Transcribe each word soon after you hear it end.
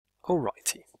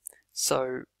Alrighty,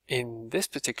 so in this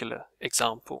particular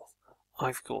example,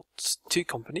 I've got two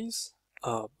companies,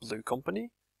 a blue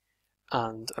company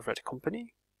and a red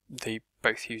company. They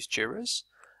both use Jiras,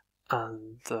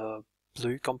 and the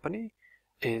blue company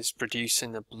is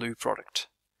producing a blue product.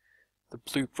 The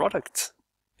blue product,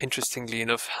 interestingly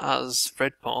enough, has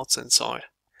red parts inside,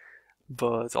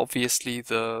 but obviously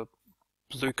the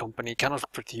blue company cannot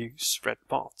produce red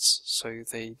parts, so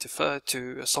they defer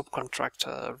to a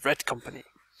subcontractor, red company.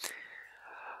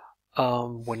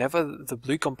 Whenever the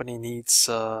blue company needs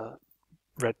a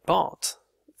red part,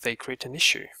 they create an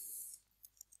issue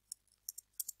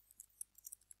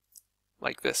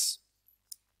like this,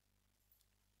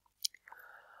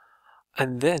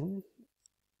 and then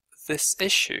this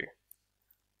issue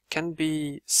can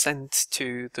be sent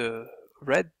to the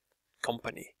red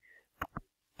company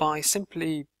by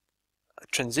simply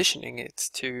transitioning it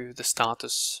to the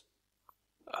status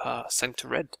sent to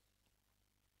red.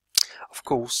 Of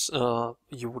course,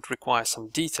 you would require some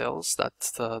details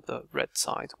that the red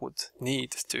side would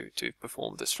need to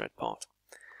perform this red part.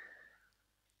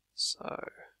 So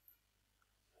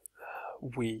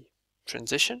we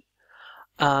transition,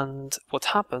 and what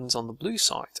happens on the blue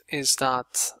side is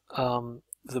that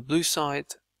the blue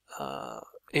side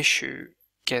issue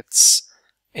gets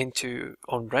into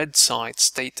on red side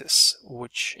status,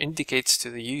 which indicates to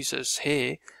the users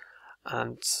here,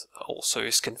 and also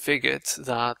is configured,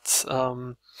 that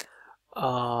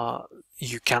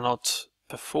you cannot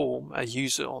perform, a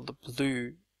user on the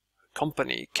blue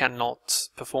company cannot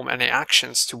perform any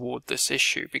actions toward this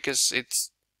issue because it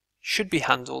should be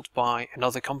handled by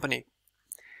another company.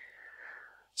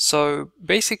 So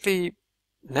basically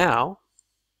now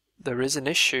there is an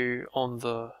issue on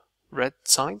the red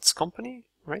side's company,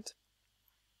 right?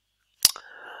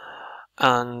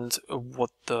 And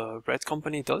what the red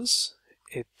company does,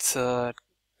 it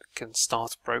can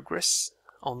start progress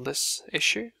on this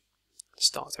issue,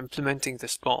 start implementing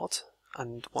this part,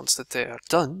 and once that they are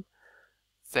done,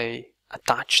 they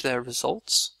attach their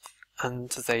results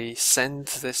and they send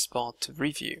this part to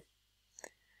review.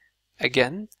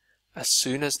 Again, as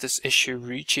soon as this issue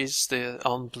reaches the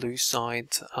on blue side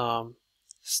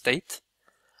state,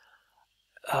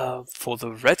 for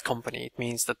the red company, it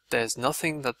means that there's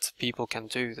nothing that people can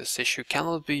do. This issue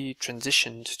cannot be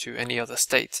transitioned to any other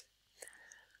state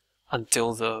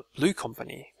until the blue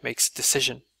company makes a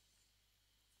decision.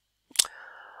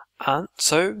 And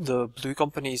so the blue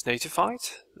company is notified.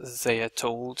 They are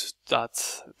told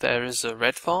that there is a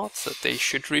red part that they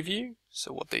should review.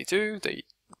 So what they do, they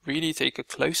really take a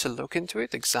closer look into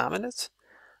it, examine it,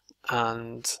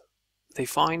 and they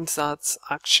find that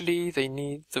actually they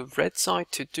need the red side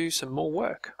to do some more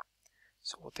work.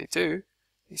 So what they do,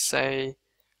 they say,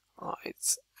 I'd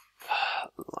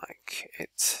like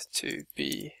it to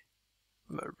be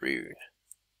maroon.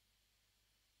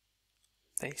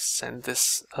 They send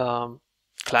this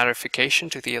clarification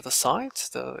to the other side.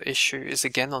 The issue is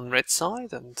again on red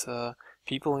side, and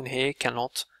people in here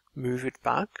cannot move it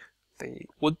back. They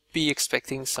would be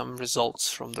expecting some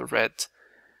results from the red.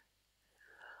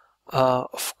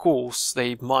 Of course,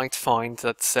 they might find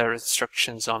that their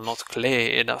instructions are not clear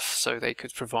enough, so they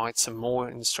could provide some more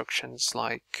instructions,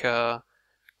 like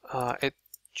it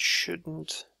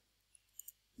shouldn't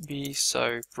be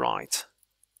so bright.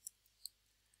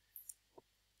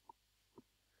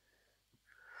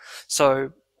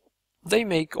 So they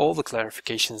make all the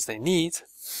clarifications they need,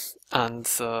 and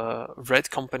the red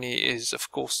company is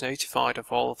of course notified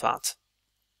of all of that.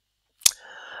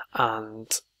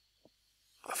 And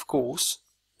of course,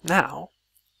 now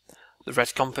the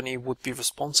red company would be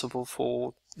responsible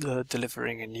for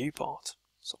delivering a new part.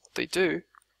 So what they do,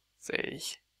 they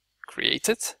create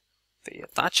it, they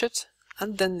attach it,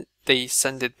 and then they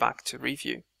send it back to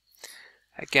review.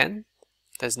 Again,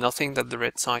 there's nothing that the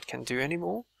red side can do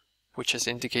anymore, which is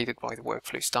indicated by the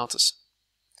workflow status.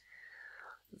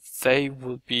 They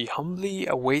will be humbly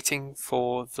awaiting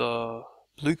for the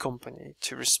blue company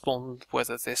to respond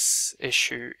whether this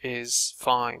issue is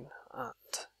fine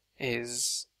and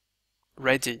is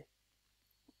ready.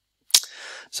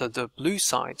 So the blue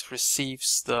side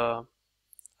receives the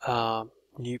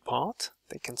new part.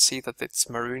 They can see that it's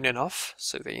maroon enough,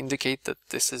 so they indicate that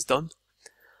this is done.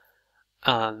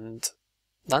 And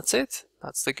that's it.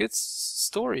 That's the good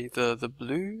story. The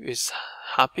blue is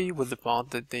happy with the part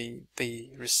that they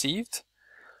received.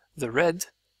 The red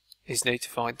is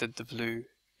notified that the blue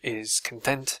is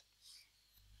content.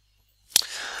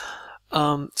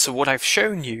 So what I've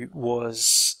shown you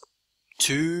was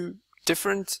two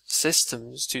different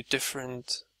systems, two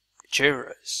different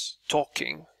Jiras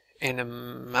talking in a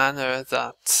manner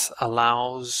that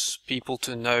allows people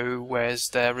to know where's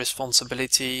their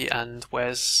responsibility and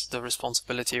where's the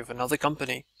responsibility of another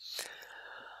company.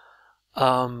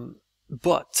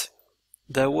 But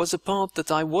there was a part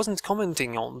that I wasn't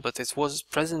commenting on, but it was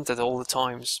present at all the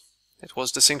times. It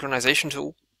was the synchronization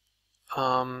tool.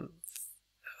 The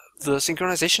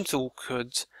synchronization tool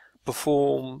could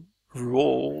perform the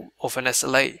role of an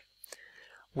SLA,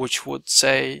 which would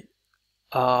say,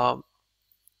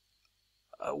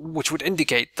 which would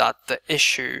indicate that the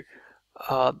issue,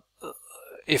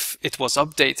 if it was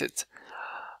updated,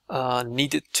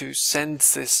 needed to send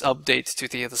this update to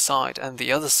the other side, and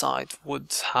the other side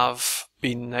would have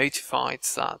been notified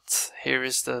that here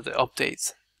is the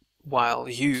update, while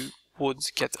you would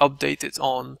get updated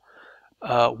on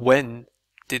when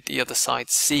did the other side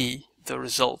see the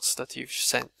results that you've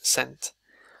sent.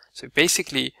 So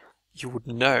basically, you would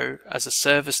know as a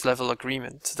service level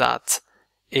agreement that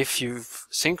if you've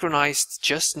synchronized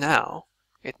just now,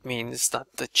 it means that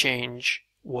the change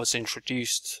was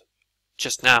introduced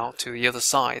just now to the other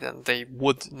side and they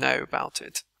would know about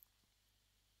it.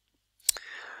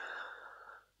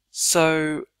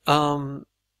 So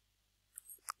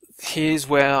here's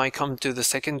where I come to the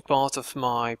second part of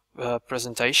my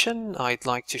presentation. I'd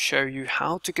like to show you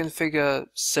how to configure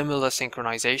similar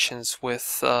synchronizations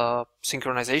with a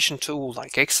synchronization tool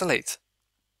like Exalate.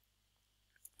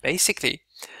 Basically,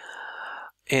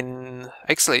 in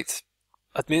Exalate,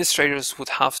 administrators would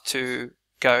have to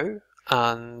go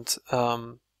and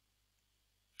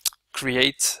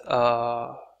create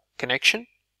a connection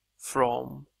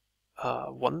from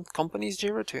one company's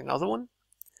Jira to another one.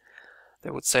 They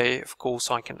would say, of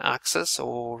course, I can access,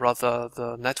 or rather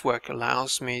the network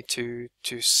allows me to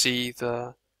see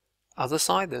the other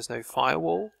side. There's no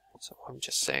firewall. So I'm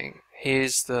just saying,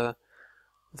 here's the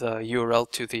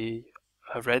URL to the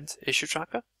red issue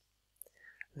tracker.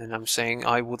 And then I'm saying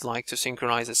I would like to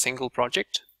synchronize a single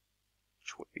project,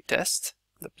 which would be test,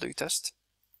 the blue test.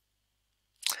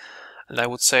 And I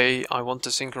would say I want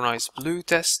to synchronize blue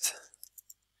test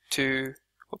to,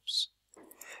 oops,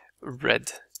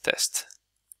 red test.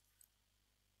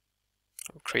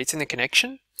 I'm creating a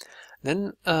connection.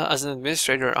 Then as an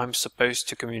administrator, I'm supposed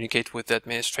to communicate with the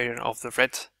administrator of the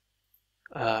red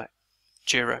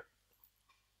Jira.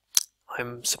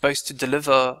 I'm supposed to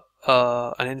deliver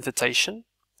an invitation,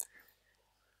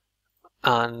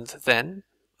 and then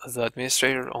the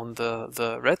administrator on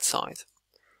the red side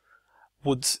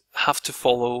would have to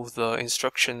follow the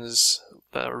instructions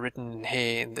that are written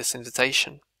here in this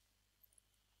invitation.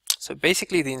 So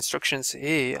basically the instructions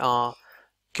here are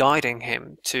guiding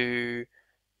him to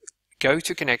go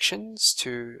to connections,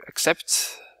 to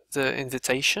accept the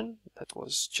invitation that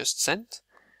was just sent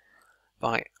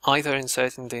by either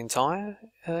inserting the entire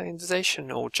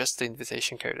invitation or just the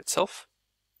invitation code itself.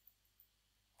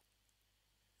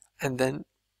 And then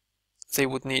they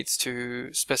would need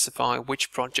to specify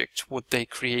which project would they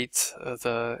create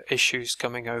the issues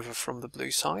coming over from the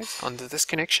blue side under this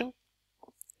connection.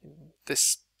 In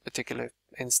this particular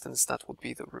instance, that would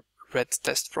be the red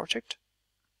test project.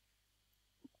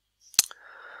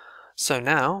 So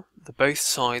now the both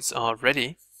sides are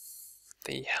ready.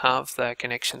 They have their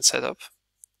connection set up.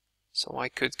 So I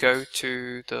could go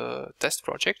to the test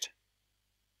project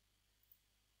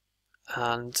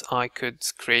and I could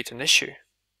create an issue.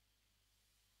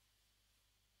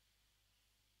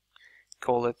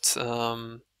 Call it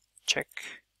check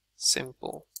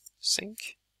simple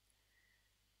sync.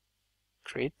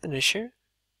 Create an issue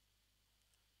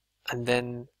and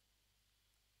then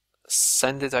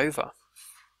send it over.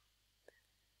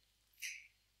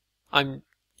 I'm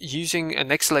using an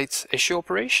Exalate issue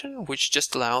operation, which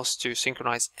just allows to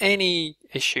synchronize any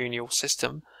issue in your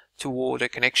system toward a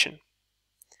connection.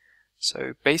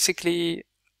 So basically,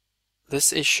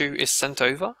 this issue is sent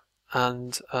over,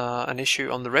 and an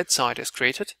issue on the red side is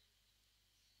created.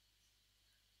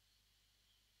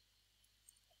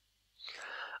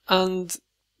 And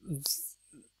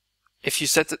if you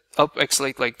set it up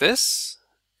Exalate like this,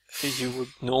 you would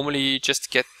normally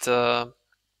just get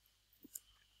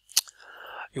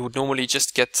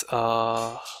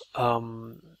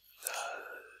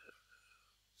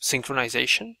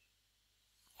synchronization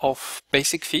of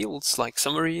basic fields like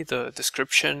summary, the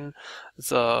description,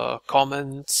 the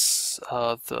comments,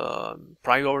 the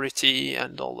priority,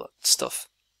 and all that stuff.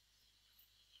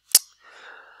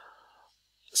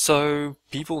 So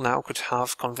people now could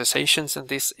have conversations and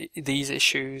these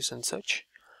issues and such.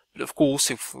 But of course,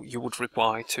 if you would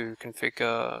require to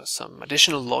configure some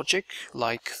additional logic,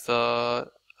 like the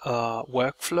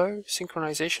workflow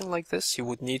synchronization like this, you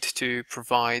would need to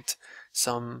provide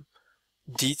some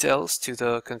details to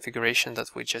the configuration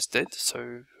that we just did.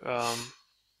 So,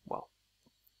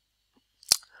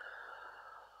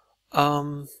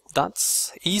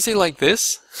 that's easy like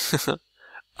this.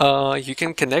 You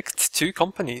can connect two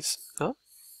companies. Huh?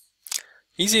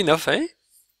 Easy enough, eh?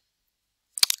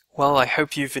 Well, I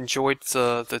hope you've enjoyed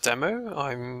the demo.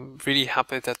 I'm really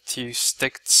happy that you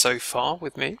stuck so far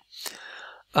with me.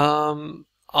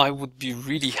 I would be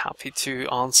really happy to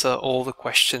answer all the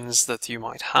questions that you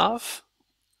might have.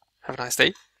 Have a nice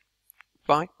day.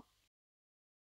 Bye.